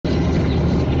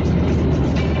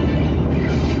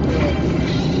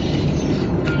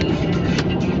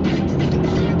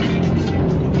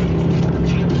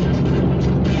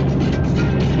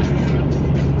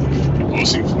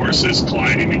surfaces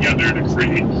colliding together to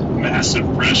create massive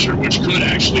pressure, which could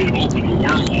actually open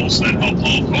wormholes that help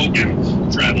Hulk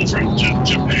Hogan travel from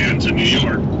Japan to New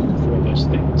York. For those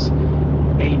things,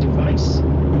 a device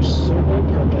whose sole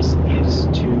purpose is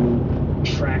to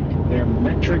track their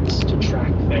metrics, to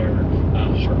track their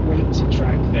heart rate, to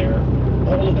track their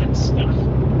all of that stuff.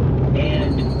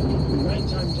 And 9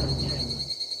 times out of 10.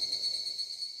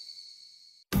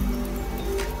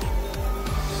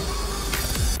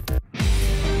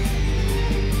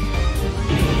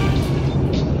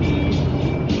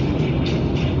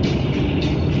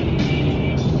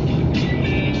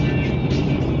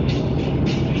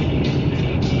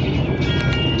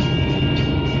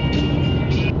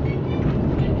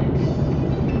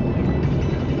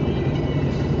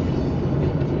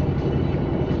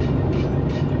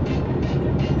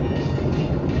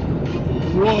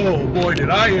 Whoa, boy, did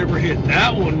I ever hit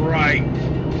that one right.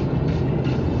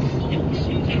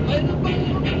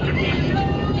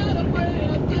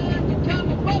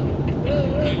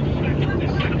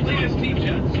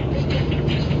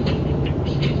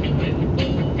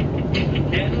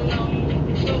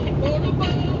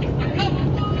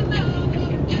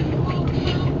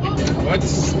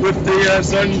 What's with the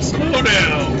sudden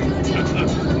slowdown?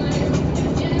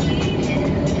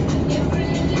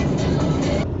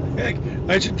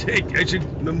 I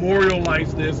should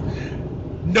memorialize this.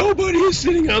 Nobody is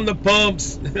sitting on the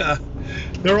pumps.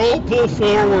 They're all pulled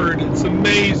forward. It's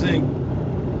amazing.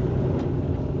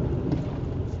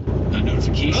 A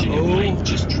notification it might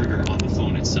just trigger on the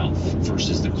phone itself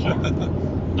versus the car.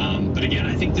 But again,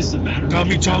 I think this is a matter of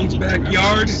Tommy Chong's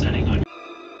backyard. Hey,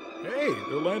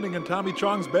 they're landing in Tommy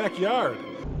Chong's backyard.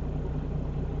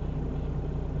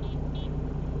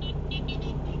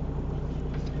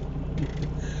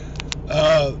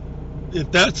 If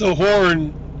that's a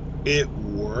horn, it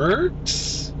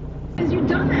works? As you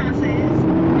dumbasses,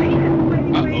 made it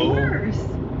way worse.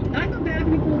 I feel bad for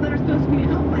people that are supposed to be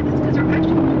helped by this because they're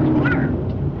actually more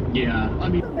harmed. Yeah, I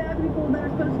mean... I feel bad for people that are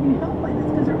supposed to be helped by this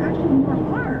because they're actually more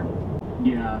harmed.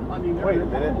 Yeah, I mean, Wait a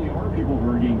minute. probably are people who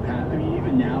are getting passed. I mean,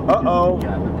 even now... Uh-oh.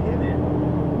 Yeah, the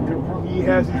pivot. He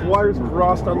has his wires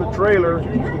crossed on the trailer.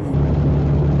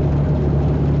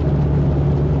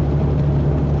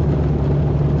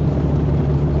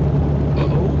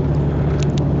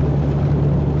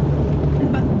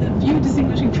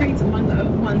 Distinguishing traits among the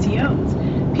ones he owns.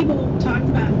 People talked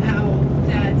about how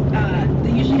that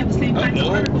they usually have the same kinds of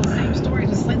articles, same stories,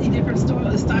 with slightly different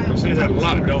styles. I say that a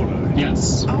lot, don't I?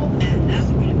 Yes. Oh, man, that's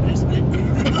a good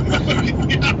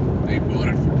investment. Yeah. They bought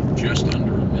it for just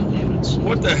under $1 million.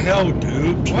 What the hell,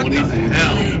 dude? What the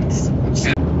hell?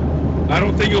 I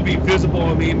don't think it'll be visible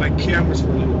on me in my cameras for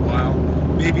a little while.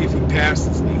 Maybe if he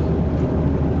passes me.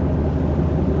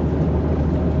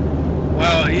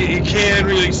 Well, you can't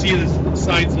really see the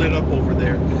signs lit up over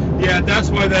there. Yeah, that's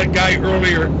why that guy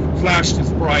earlier flashed his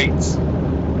brights.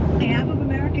 Half of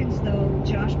Americans, though,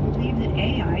 Josh, believe that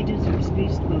AI deserves to be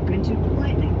spoken to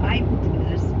politely. I believe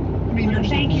this.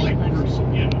 Thank you.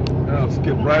 Now, let's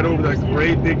get right over that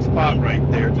great big spot right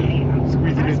there. Just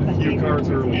squeezing in a few cars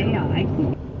earlier.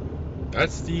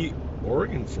 That's the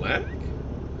Oregon flag?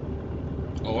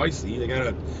 Oh, I see. They got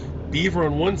a beaver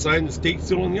on one side and the state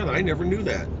seal on the other. I never knew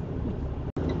that.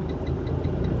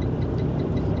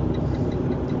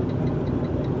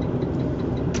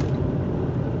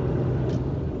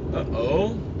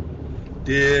 Uh-oh.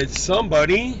 Did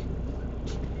somebody...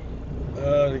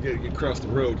 I gotta get across the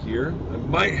road here. I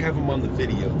might have them on the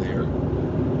video there.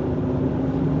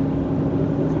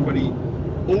 Somebody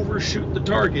overshoot the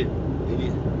target.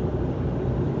 Maybe.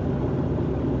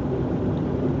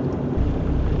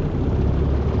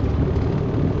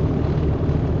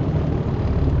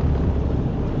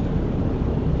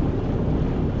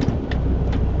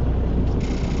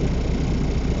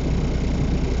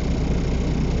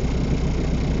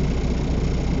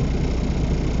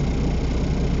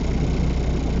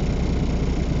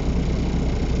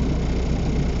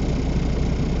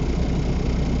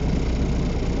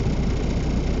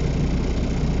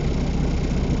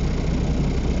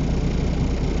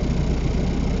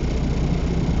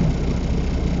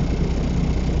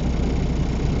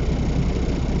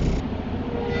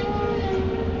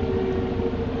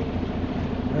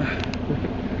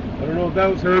 That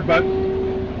was heard, but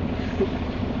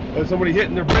somebody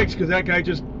hitting their brakes because that guy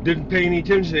just didn't pay any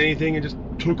attention to anything and just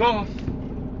took off.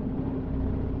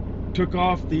 Took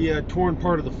off the torn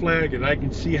part of the flag, and I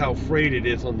can see how frayed it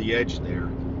is on the edge there.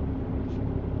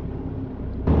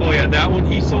 Oh yeah, that one,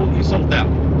 he sold that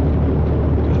one.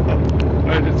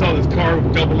 I just saw this car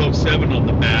with 007 on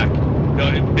the back,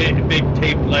 in big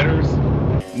taped letters.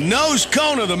 Nose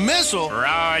cone of the missile?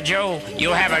 Raw Joe,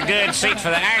 you'll have a good seat for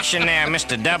the action now,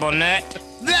 Mr. Double Nut.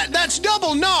 That's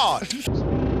double knot.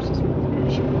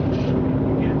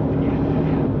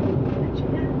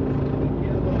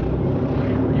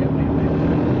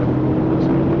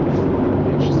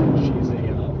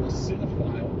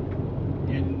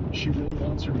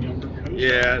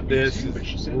 Yeah, this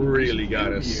is really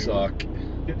gotta suck.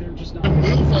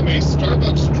 Remove from a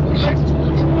Starbucks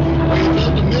drive-thru. We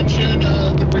failed to mention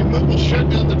the removal shut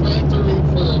down the drive-thru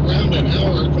for around an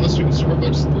hour, costing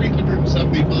Starbucks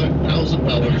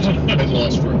 $375,000 in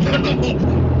lost revenue.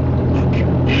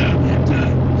 Yeah,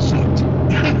 it sucked.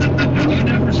 I've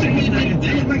never seen it.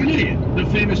 They look like an idiot. The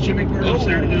famous Jimmy Carter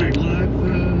Saturday Night Live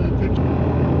picture.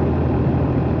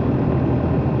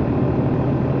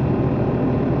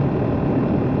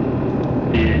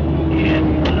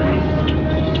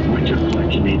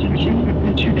 Agency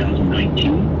in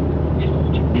 2019.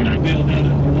 And I bailed out in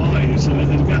Hawaii, so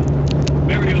they've got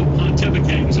Mario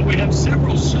pontificating. So we have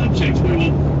several subjects we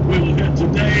will get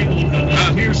today.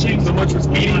 Piercing. So much for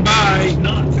speeding by.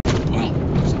 Not. Wow,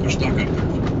 we're stuck up there.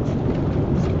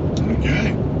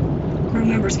 Okay. Crew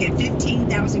members get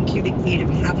 15,000 cubic feet of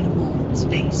habitable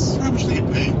space. How much they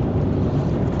get paid?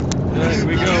 There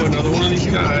we go, another one of these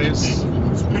guys.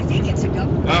 I think it's a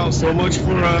government. Wow, so much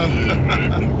for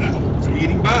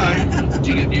speeding by.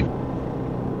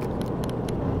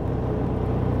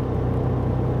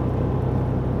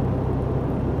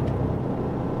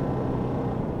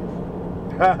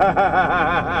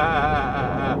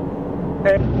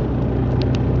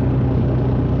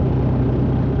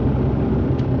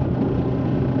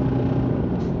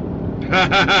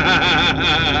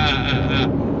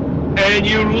 And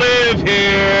you live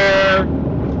here.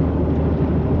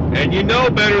 And you know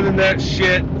better than that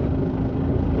shit.